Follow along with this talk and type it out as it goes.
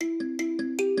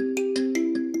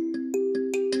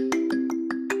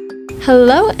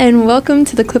Hello and welcome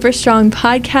to the Clipper Strong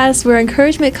podcast, where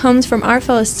encouragement comes from our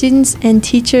fellow students and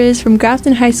teachers from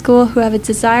Grafton High School who have a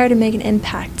desire to make an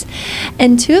impact.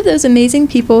 And two of those amazing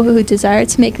people who desire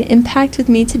to make an impact with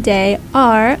me today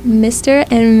are Mr.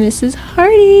 and Mrs.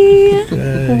 Hardy.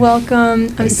 Hey.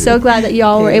 Welcome. I'm so glad that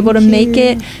y'all were able to make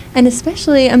it, and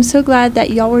especially I'm so glad that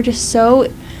y'all were just so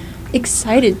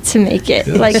excited to make it.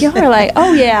 Yes. Like, y'all are like,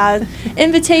 oh yeah,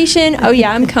 invitation, oh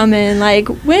yeah, I'm coming. Like,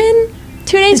 when?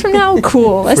 2 days from now?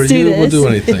 Cool, let's For do you, this. we'll do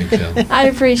anything, Kim. I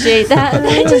appreciate that.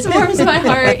 That just warms my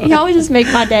heart. Y'all just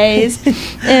make my days.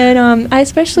 And I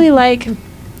especially like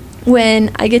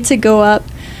when I get to go up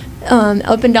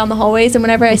and down the hallways, and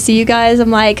whenever I see you guys, I'm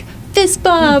like, fist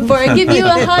bump, or I give you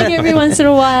a hug every once in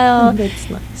a while. That's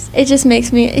nice. It just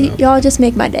makes me, y'all just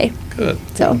make my day. Good.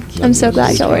 So I'm so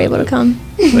glad y'all were able to come.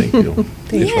 Thank you.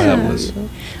 Thanks for having Yeah. us.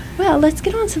 Well, let's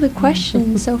get on to the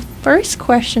questions. So first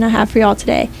question I have for y'all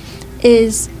today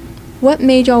is, what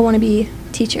made y'all want to be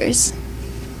teachers?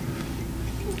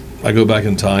 I go back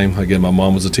in time. Again, my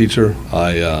mom was a teacher.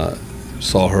 I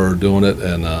saw her doing it,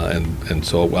 and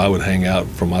so I would hang out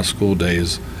from my school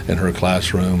days in her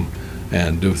classroom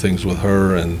and do things with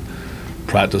her and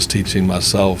practice teaching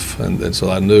myself. And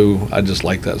so I knew I just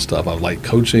liked that stuff. I liked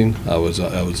coaching.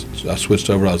 I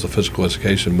switched over. I was a physical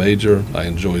education major. I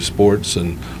enjoy sports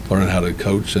and learning how to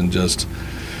coach and just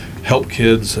help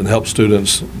kids and help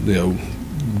students,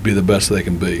 be the best they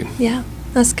can be. Yeah,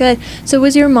 that's good. So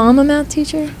was your mom a math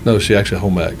teacher? No, she actually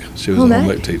home ec. She was Home a home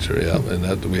ec? ec teacher, yeah. And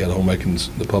that we had home ec in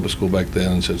the public school back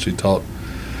then, and so she taught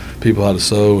people how to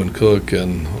sew and cook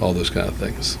and all those kind of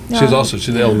things.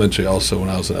 She did elementary also. When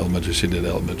I was in elementary, she did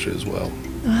elementary as well.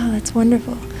 Wow, that's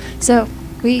wonderful. So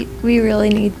we really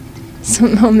need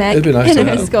some home ec It'd be nice in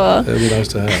to our have. school. It'd be nice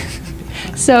to have.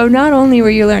 So not only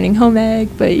were you learning home ec,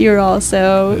 but you're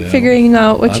also Yeah. figuring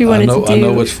out what you wanted to do. I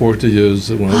know which fork to use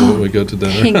when we go to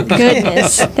dinner. Thank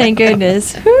goodness. Thank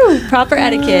goodness. Whew, proper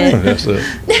etiquette. That's it.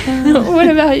 What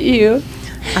about you?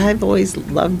 I've always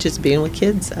loved just being with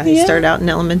kids. I Yeah. started out in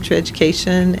elementary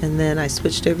education, and then I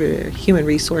switched over to human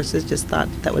resources. Just thought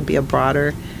that would be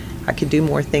I could do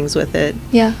more things with it.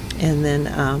 Yeah. And then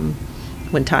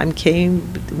when time came,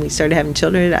 we started having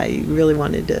children, I really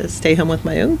wanted to stay home with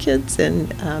my own kids and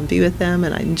be with them,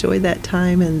 and I enjoyed that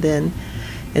time. And then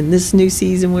in this new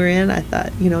season we're in, I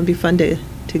thought, it'd be fun to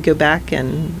go back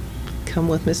and come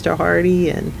with Mr. Hardy,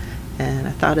 and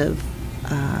I thought of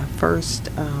first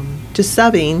just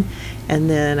subbing, and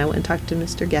then I went and talked to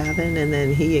Mr. Gavin, and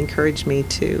then he encouraged me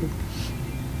to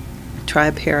try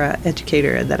a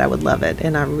para-educator, that I would love it,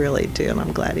 and I really do, and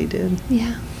I'm glad he did.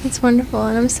 Yeah, that's wonderful.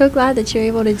 And I'm so glad that you're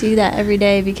able to do that every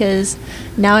day, because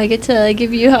now I get to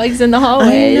give you hugs in the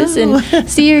hallways know. and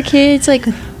see your kids. Like,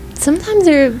 sometimes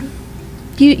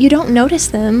you don't notice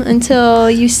them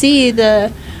until you see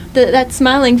that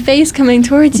smiling face coming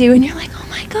towards you, and you're like, oh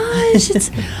my gosh,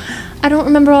 I don't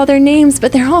remember all their names,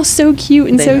 but they're all so cute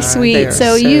and so sweet. They are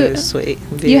so sweet.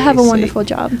 you have a Very wonderful sweet.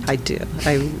 job. I do.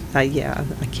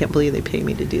 I can't believe they pay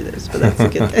me to do this, but that's a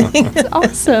good thing. It's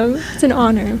awesome. It's an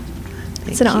honor.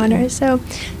 It's an honor. So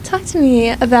talk to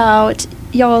me about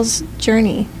y'all's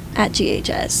journey at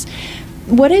GHS.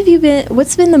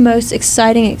 What's been the most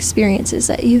exciting experiences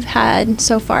that you've had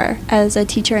so far as a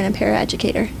teacher and a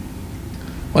paraeducator?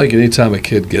 Like anytime a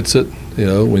kid gets it,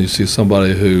 when you see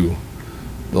somebody who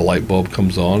the light bulb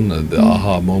comes on, the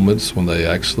aha moments when they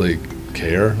actually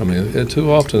care. I mean,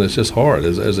 too often it's just hard.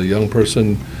 As a young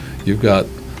person, you've got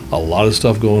a lot of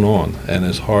stuff going on, and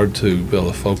it's hard to be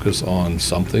able to focus on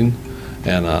something.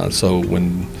 And so I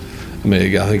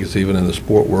think it's even in the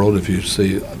sport world, if you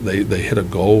see they hit a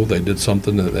goal, they did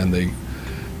something, and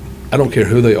I don't care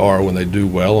who they are, when they do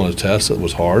well on a test that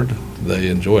was hard, they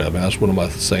enjoy it. I mean, that's one of my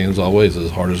sayings always,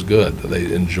 is hard is good.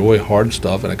 They enjoy hard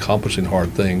stuff and accomplishing hard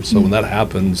things. So when that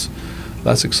happens,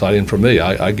 that's exciting for me.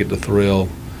 I get the thrill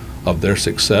of their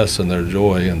success and their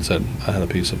joy, and said I had a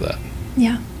piece of that.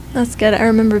 Yeah, that's good. I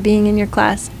remember being in your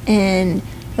class, and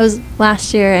it was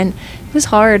last year, and it was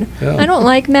hard. Yeah. I don't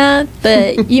like math,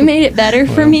 but you made it better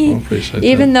for Well, me. I appreciate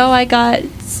Even that. though I got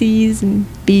C's and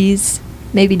B's,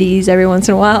 maybe D's every once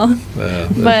in a while.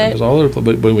 But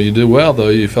when you do well, though,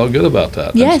 you felt good about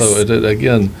that. Yes. And so,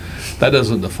 again, that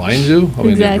doesn't define you. I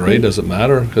mean, Exactly. the grade doesn't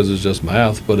matter, because it's just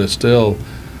math, but it's still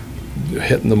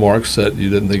hitting the marks that you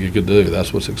didn't think you could do.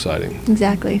 That's what's exciting.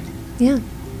 Exactly. Yeah.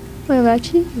 What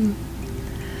about you?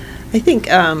 I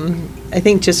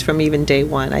think just from even day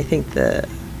one, I think the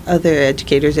other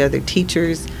educators, the other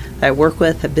teachers that I work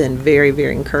with have been very,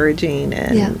 very encouraging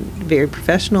and Yeah. very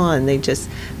professional, and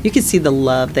you can see the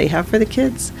love they have for the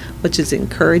kids, which is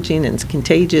encouraging and it's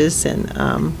contagious, and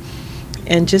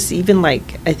and just even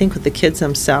like, I think with the kids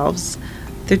themselves,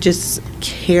 they just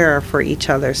care for each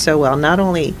other so well, not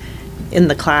only in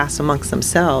the class amongst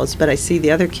themselves, but I see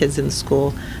the other kids in the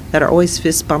school that are always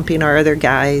fist bumping our other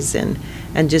guys and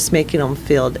just making them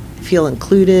feel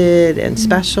included and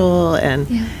special,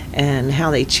 and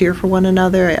how they cheer for one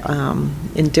another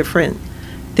in different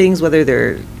things, whether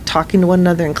they're talking to one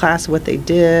another in class what they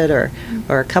did, or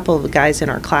a couple of guys in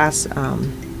our class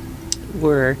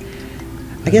were,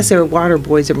 I guess they were water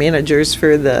boys or managers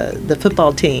for the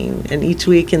football team, and each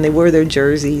week, and they wore their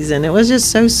jerseys, and it was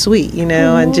just so sweet,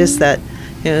 and just that,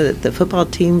 that the football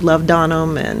team loved on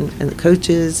them, and the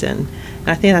coaches, and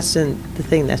I think that's the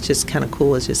thing that's just kind of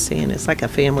cool, is just seeing it's like a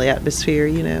family atmosphere,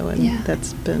 and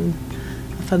that's been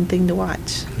a fun thing to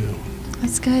watch. Yeah.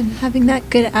 That's good, having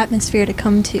that good atmosphere to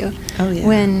come to. Oh, yeah.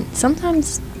 When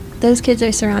sometimes those kids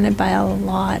are surrounded by a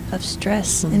lot of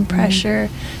stress and pressure,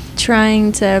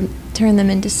 trying to turn them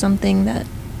into something that,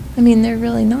 they're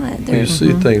really not. You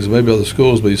see things, maybe other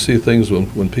schools, but you see things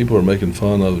when people are making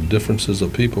fun of differences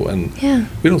of people, and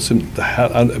we don't seem to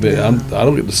have, I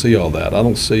don't get to see all that. I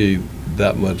don't see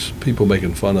that much people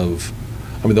making fun of,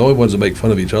 the only ones that make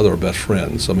fun of each other are best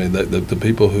friends. The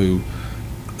people who,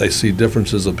 they see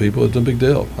differences of people, it's a big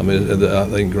deal. I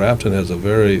think Grafton has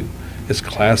it's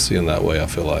classy in that way, I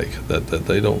feel like, that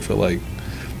they don't feel like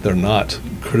they're not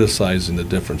criticizing the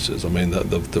differences.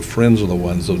 The friends are the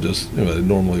ones that just, they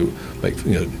normally make,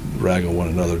 rag on one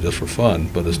another just for fun,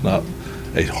 but it's not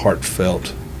a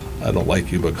heartfelt, I don't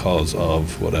like you because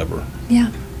of whatever.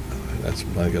 Yeah.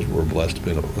 I guess we're blessed to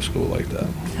be in a school like that.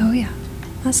 Oh, yeah.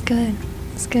 That's good.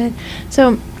 That's good.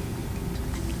 So,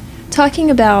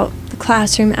 talking about the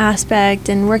classroom aspect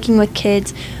and working with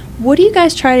kids, what do you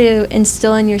guys try to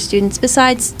instill in your students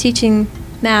besides teaching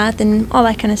math and all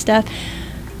that kind of stuff?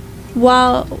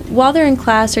 While they're in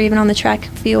class or even on the track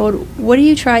field, what do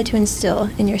you try to instill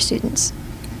in your students?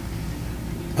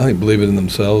 I think believing in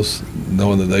themselves,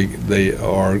 knowing that they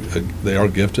are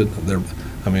gifted.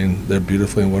 They're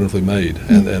beautifully and wonderfully made,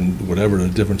 and whatever the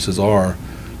differences are,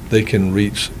 they can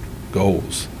reach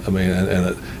goals.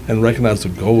 And recognize the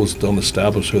goals don't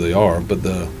establish who they are, but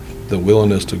the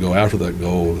willingness to go after that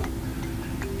goal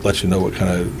lets you know what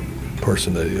kind of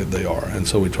person they are. And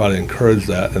so we try to encourage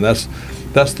that, and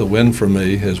that's the win for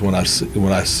me, is when I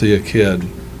see a kid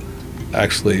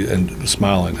actually and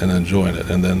smiling and enjoying it.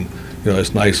 And then,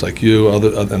 it's nice, like you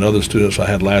and other students I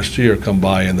had last year come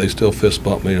by and they still fist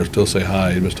bump me or still say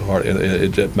hi, Mr. Hart, and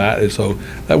it matters. So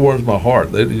that warms my heart.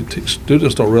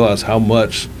 Students don't realize how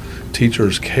much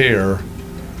teachers care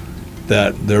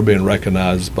that they're being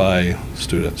recognized by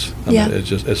students.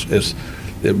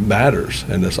 It matters,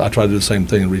 and I try to do the same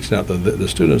thing, reaching out to the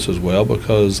students as well,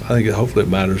 because I think hopefully it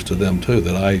matters to them too,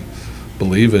 that I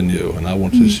believe in you and I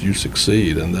want you to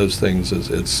succeed, and those things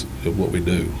it's what we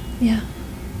do. Yeah.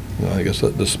 I guess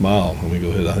the smile, when we go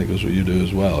ahead, I think that's what you do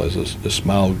as well, is a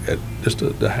smile, just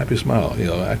a happy smile,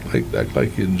 act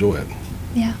like you enjoy it.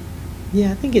 Yeah. Yeah,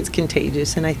 I think it's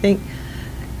contagious, and I think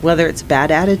whether it's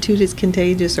bad attitude is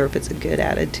contagious or if it's a good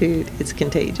attitude, it's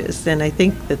contagious. And I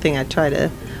think the thing I try to,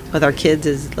 with our kids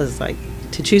is like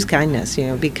to choose kindness,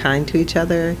 be kind to each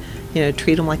other,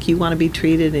 treat them like you want to be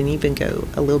treated, and even go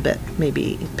a little bit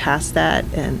maybe past that,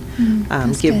 and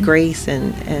give good grace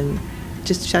and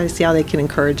just try to see how they can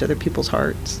encourage other people's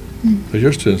hearts. Because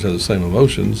your students have the same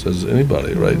emotions as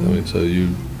anybody, right? So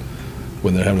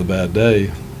when they're having a bad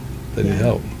day, they need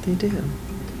help. They do.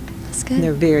 That's good. And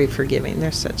they're very forgiving. They're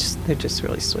just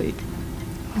really sweet.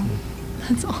 Oh,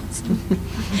 that's awesome.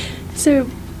 So,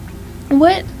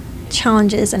 what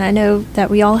challenges, and I know that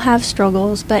we all have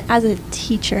struggles, but as a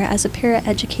teacher, as a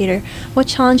paraeducator, what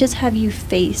challenges have you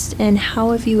faced, and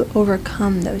how have you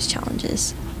overcome those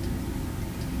challenges?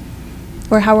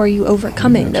 Or how are you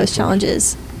overcoming those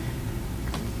challenges?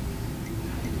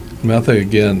 I think,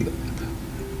 again,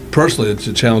 personally,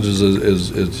 the challenges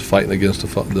is fighting against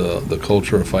the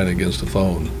culture of fighting against the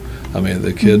phone.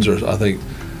 The kids are, I think,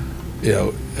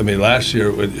 last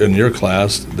year in your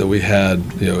class that we had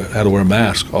to wear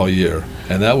masks all year,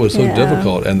 and that was so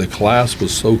difficult, and the class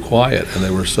was so quiet, and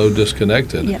they were so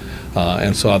disconnected. Yeah.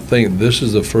 And so I think this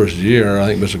is the first year, I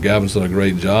think Mr. Gavin's done a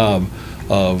great job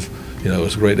of,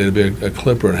 it's a great day to be a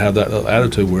Clipper and have that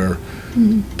attitude where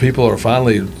people are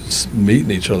finally meeting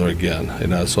each other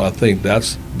again. So I think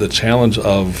that's the challenge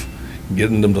of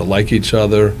getting them to like each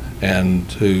other and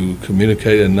to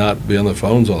communicate and not be on their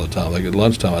phones all the time. Like at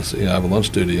lunchtime, I have a lunch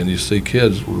duty, and you see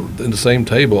kids in the same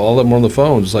table, all of them on the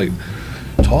phone. It's like,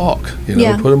 talk, put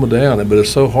them down. But it's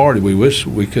so hard. We wish it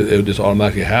would just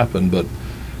automatically happen, but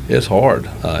it's hard.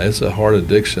 It's a hard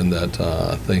addiction that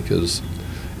I think is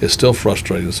it's still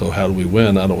frustrating. So how do we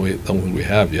win? I don't think we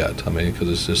have yet. I mean, because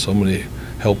it's just so many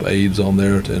help aids on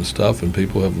there and stuff, and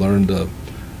people have learned how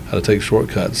to take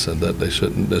shortcuts, and that they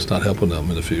shouldn't. That's not helping them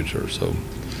in the future. So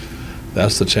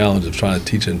that's the challenge of trying to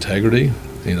teach integrity,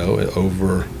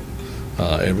 over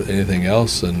anything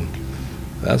else, and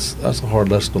that's a hard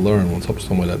lesson to learn when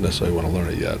somebody doesn't necessarily want to learn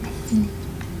it yet.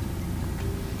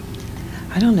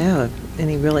 I don't know if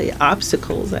any really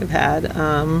obstacles I've had.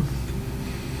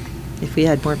 If we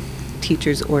had more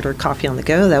teachers order coffee on the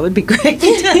go, that would be great.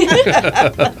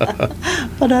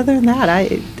 But other than that,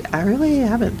 I really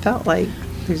haven't felt like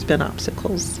there's been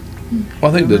obstacles.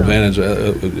 Well, I think the advantage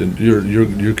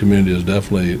your community is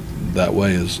definitely that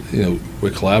way is, we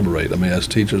collaborate. I mean, as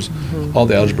teachers, all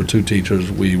the Algebra 2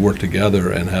 teachers, we work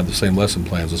together and have the same lesson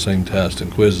plans, the same tests and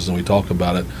quizzes, and we talk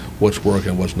about it, what's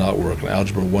working, what's not working.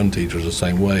 Algebra 1 teachers the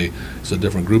same way. It's a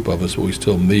different group of us, but we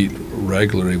still meet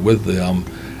regularly with them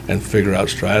and figure out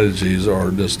strategies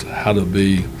or just how to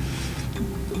be,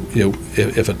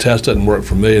 if a test doesn't work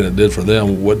for me and it did for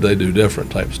them, what they do different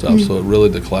type stuff. So really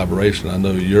the collaboration. I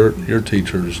know your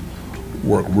teachers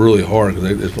work really hard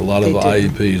because there's a lot of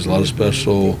IEPs, a lot of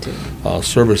special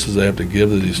services they have to give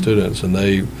to these students, and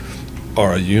they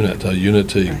are a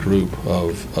unity group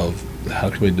of how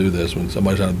can we do this. When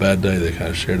somebody's had a bad day, they kind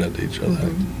of share that to each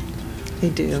other. They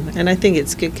do, and I think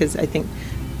it's good because I think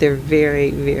they're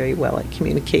very, very well at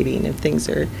communicating. If things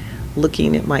are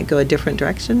looking, it might go a different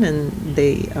direction, and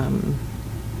they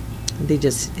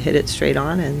just hit it straight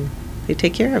on and they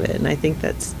take care of it. And I think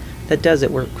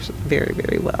it works very,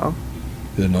 very well.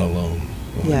 They're not alone.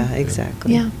 Yeah,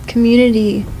 exactly. Yeah,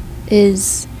 community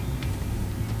is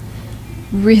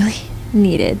really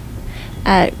needed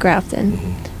at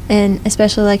Grafton. And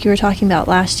especially like you were talking about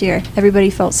last year, everybody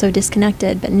felt so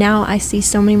disconnected, but now I see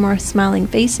so many more smiling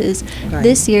faces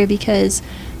this year because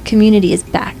community is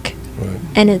back.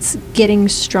 And it's getting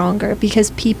stronger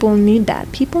because people need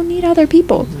that. People need other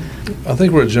people. I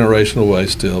think we're a generation away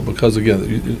still because,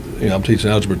 again, I'm teaching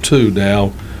Algebra 2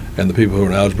 now, and the people who are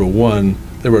in Algebra 1,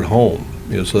 they were at home.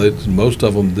 So most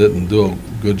of them didn't do a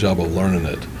good job of learning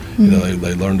it.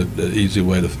 They learned an easy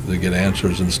way to get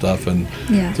answers and stuff, and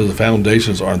so the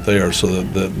foundations aren't there. So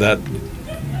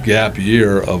that gap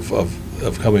year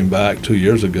of coming back 2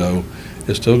 years ago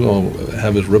is still going to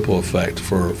have its ripple effect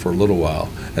for a little while.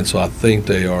 And so I think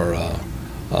they are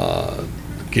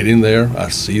getting there. I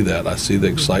see that. I see the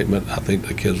excitement. I think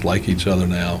the kids like each other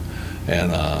now.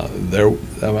 And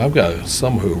I've got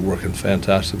some who are working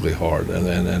fantastically hard, and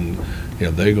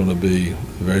they're going to be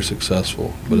very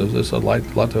successful. But it's a lot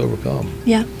to overcome.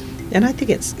 Yeah. And I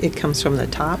think it comes from the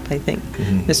top. I think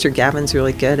Mr. Gavin's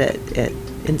really good at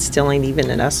instilling even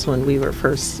in us when we were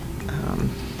first,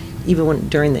 even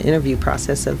during the interview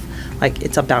process of, like,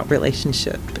 it's about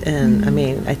relationship. And, I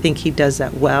mean, I think he does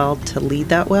that well, to lead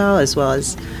that well as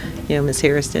Ms.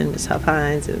 Harrison, Ms.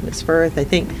 Huff-Hines, and Ms. Firth. I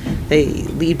think they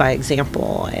lead by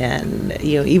example. And,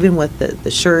 even with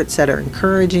the shirts that are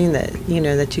encouraging that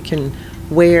you can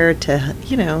wear to,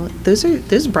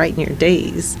 those brighten your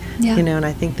days. Yeah. And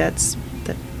I think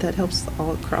that helps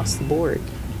all across the board.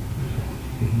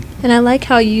 And I like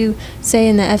how you say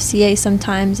in the FCA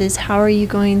sometimes is how are you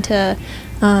going to,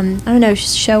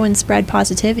 show and spread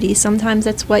positivity. Sometimes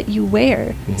that's what you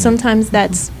wear. Sometimes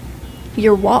that's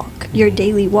your walk, your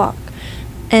daily walk.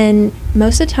 And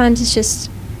most of the times it's just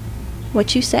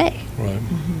what you say. Right.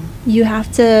 You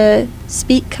have to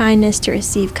speak kindness to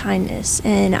receive kindness.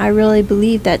 And I really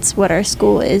believe that's what our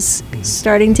school is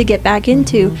starting to get back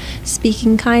into,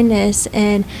 speaking kindness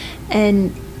and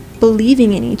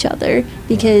believing in each other,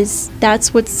 because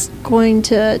that's what's going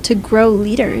to grow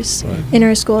leaders in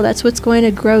our school. That's what's going to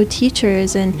grow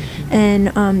teachers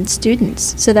and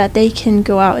students, so that they can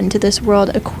go out into this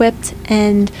world equipped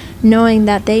and knowing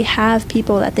that they have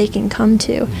people that they can come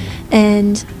to,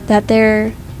 and that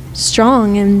they're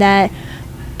strong, and that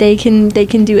they can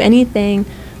do anything,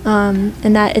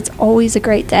 and that it's always a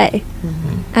great day.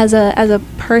 As a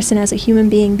person, as a human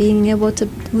being able to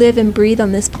live and breathe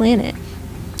on this planet.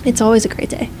 It's always a great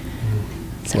day.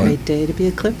 It's a great day to be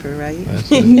a Clipper, right? Yes.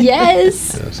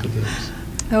 Yes, it is.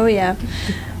 Oh, yeah.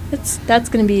 That's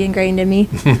going to be ingrained in me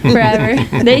forever.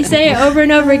 They say it over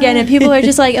and over again, and people are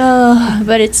just like, oh,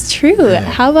 but it's true. Yeah.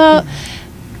 How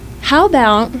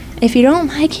about if you don't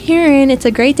like hearing it's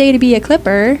a great day to be a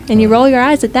Clipper, and you roll your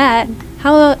eyes at that,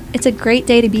 how about it's a great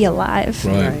day to be alive?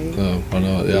 Right. Oh, I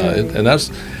know. Yeah, and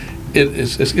that's...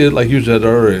 It's like you said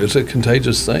earlier, it's a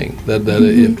contagious thing that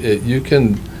if you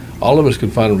can, all of us can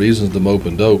find reasons to mope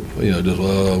and dope, just,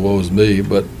 woe is me,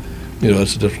 but,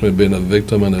 it's the difference between being a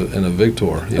victim and a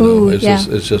victor, Ooh,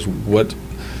 it's just what,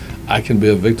 I can be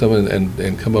a victim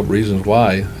and come up reasons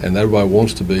why, and everybody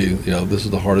wants to be, this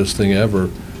is the hardest thing ever.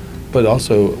 But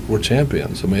also, we're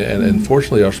champions. I mean, and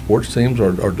fortunately, our sports teams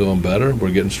are doing better.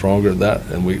 We're getting stronger at that.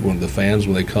 And when the fans,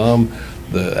 when they come,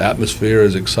 the atmosphere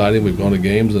is exciting. We've gone to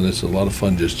games, and it's a lot of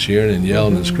fun just cheering and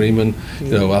yelling and screaming.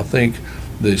 I think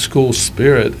the school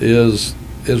spirit is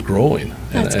growing.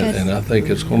 That's good. And I think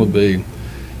it's only going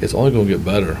to get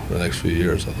better the next few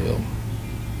years, I feel.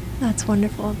 That's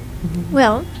wonderful.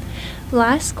 Well,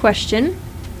 last question.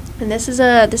 And this is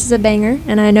a banger,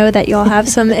 and I know that y'all have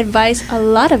some advice, a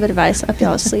lot of advice up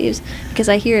y'all's sleeves, because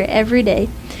I hear it every day.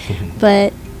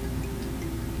 But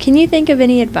can you think of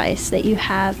any advice that you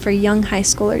have for young high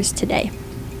schoolers today?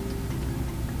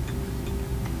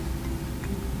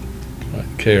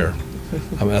 Right, care.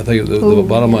 I mean, I think the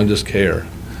bottom line, just care.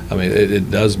 I mean, it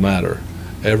does matter.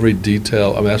 Every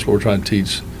detail. I mean, that's what we're trying to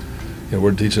teach.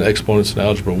 We're teaching exponents in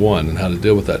Algebra 1 and how to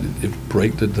deal with that.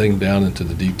 Break the thing down into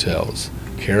the details.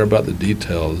 Care about the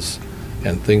details,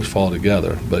 and things fall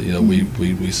together. But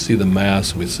we see the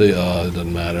mass, and we say, it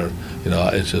doesn't matter.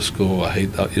 It's just school.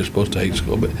 You're supposed to hate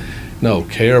school, but no,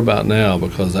 care about now,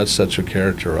 because that sets your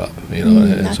character up.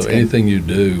 And so anything you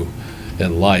do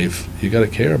in life, you got to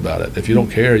care about it. If you don't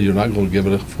care, you're not going to give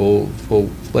it a full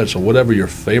fledged. So whatever your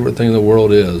favorite thing in the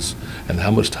world is, and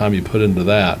how much time you put into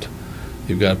that,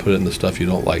 you've got to put it in the stuff you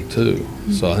don't like too.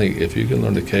 So I think if you can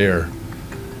learn to care,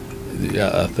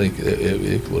 I think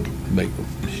it would make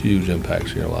huge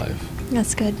impacts in your life.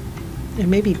 That's good. And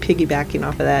maybe piggybacking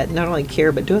off of that, not only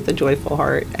care, but do it with a joyful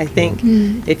heart. I think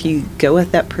if you go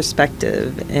with that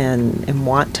perspective and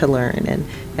want to learn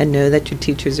and know that your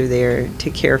teachers are there to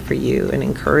care for you and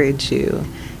encourage you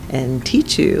and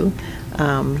teach you,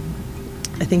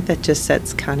 I think that just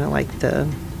sets kind of like the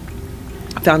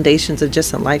foundations of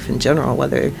just in life in general,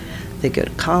 whether they go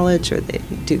to college or they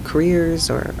do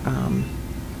careers or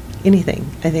anything.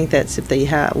 I think that's if they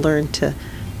learn to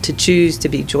choose to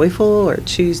be joyful or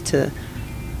choose to,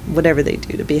 whatever they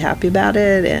do, to be happy about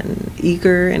it and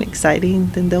eager and exciting,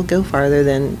 then they'll go farther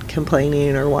than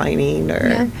complaining or whining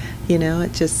or,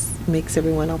 it just makes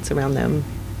everyone else around them,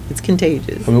 it's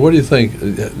contagious. I mean, what do you think,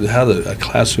 how a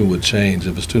classroom would change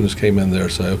if the students came in there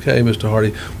and say, okay, Mr.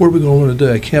 Hardy, what are we going to learn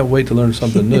today? I can't wait to learn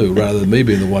something new, rather than me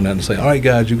being the one and say, all right,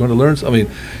 guys, you're going to learn something. I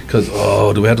mean, because,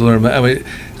 do we have to learn? I mean,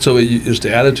 so it's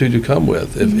the attitude you come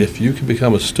with. If you can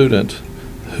become a student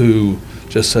who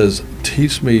just says,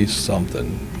 teach me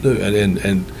something new,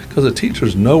 and because the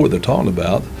teachers know what they're talking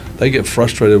about, they get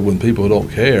frustrated when people don't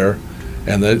care.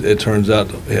 And it turns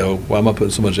out, why am I putting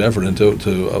so much effort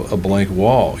into a blank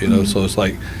wall? So it's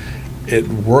like it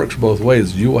works both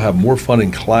ways. You will have more fun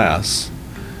in class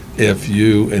if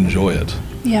you enjoy it.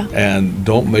 Yeah. And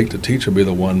don't make the teacher be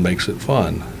the one makes it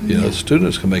fun.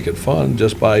 Students can make it fun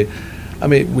just by,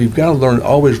 we've got to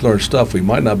always learn stuff we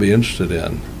might not be interested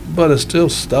in, but it's still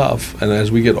stuff. And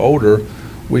as we get older,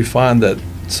 we find that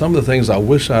some of the things I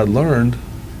wish I'd learned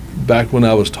back when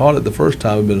I was taught it the first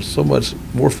time, it been so much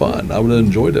more fun. I would have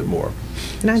enjoyed it more.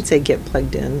 And I'd say get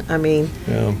plugged in.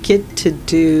 Get to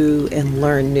do and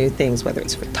learn new things, whether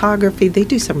it's photography. They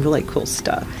do some really cool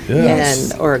stuff.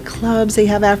 Yes. Or clubs they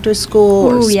have after school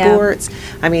or sports.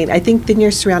 I think then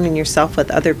you're surrounding yourself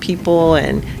with other people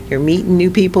and you're meeting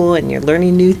new people and you're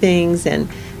learning new things. And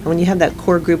when you have that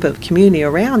core group of community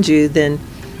around you, then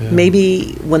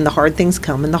maybe when the hard things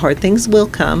come, and the hard things will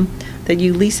come, that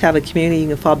you at least have a community you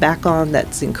can fall back on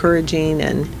that's encouraging,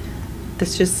 and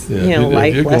that's just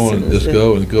life if you're lessons.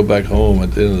 Going, just go back home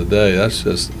at the end of the day. That's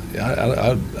just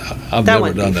I've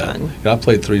never done that. I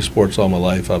played 3 sports all my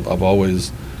life. I've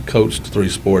always coached 3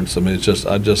 sports. It's just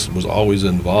I just was always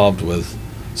involved with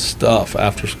stuff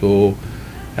after school.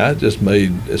 And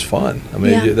it's fun.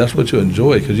 That's what you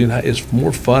enjoy, because it's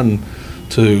more fun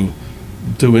to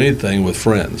do anything with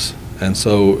friends.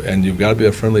 And you've got to be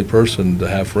a friendly person to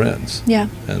have friends. Yeah.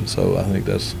 And so I think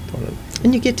that's part of it.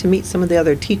 And you get to meet some of the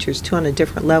other teachers, too, on a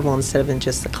different level instead of in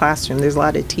just the classroom. There's a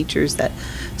lot of teachers that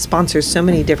sponsor so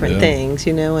many different things,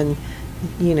 and,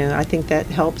 I think that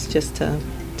helps just to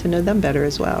know them better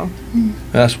as well.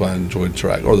 That's why I enjoyed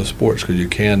track or the sports, because you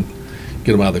can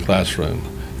get them out of the classroom.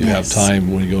 You have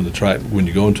time when you go into track, when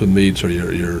you go into meets, or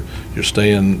you're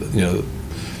staying,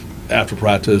 after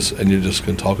practice, and you just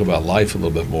can talk about life a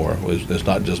little bit more. It's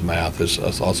not just math.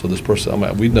 It's also this person.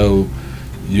 We know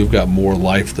you've got more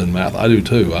life than math. I do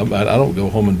too. I don't go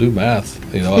home and do math.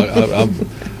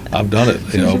 I've done it.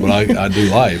 But I do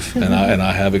life, and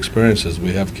I have experiences.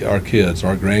 We have our kids,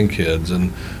 our grandkids,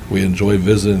 and we enjoy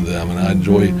visiting them. And I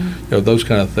enjoy those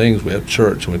kind of things. We have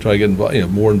church, and we try to get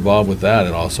involved, more involved with that.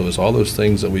 And also, it's all those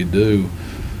things that we do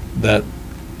that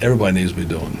everybody needs to be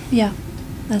doing. Yeah,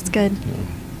 that's good.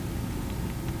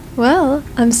 Well,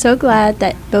 I'm so glad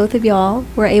that both of y'all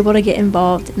were able to get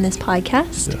involved in this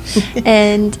podcast Yes.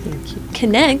 and Thank you.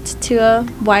 connect to a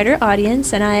wider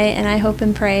audience. And I hope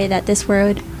and pray that this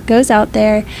word goes out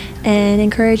there and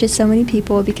encourages so many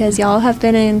people, because y'all have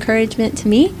been an encouragement to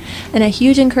me and a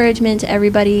huge encouragement to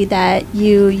everybody that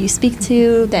you speak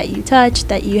to, that you touch,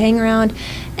 that you hang around.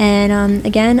 And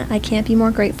again, I can't be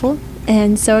more grateful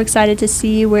and so excited to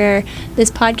see where this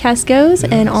podcast goes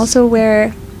and Yes. also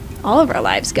where all of our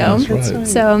lives go. That's right.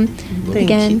 So Thank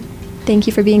again, you. thank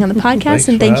you for being on the podcast, Thanks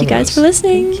and for thank you having guys us. for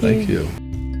listening. Thank you.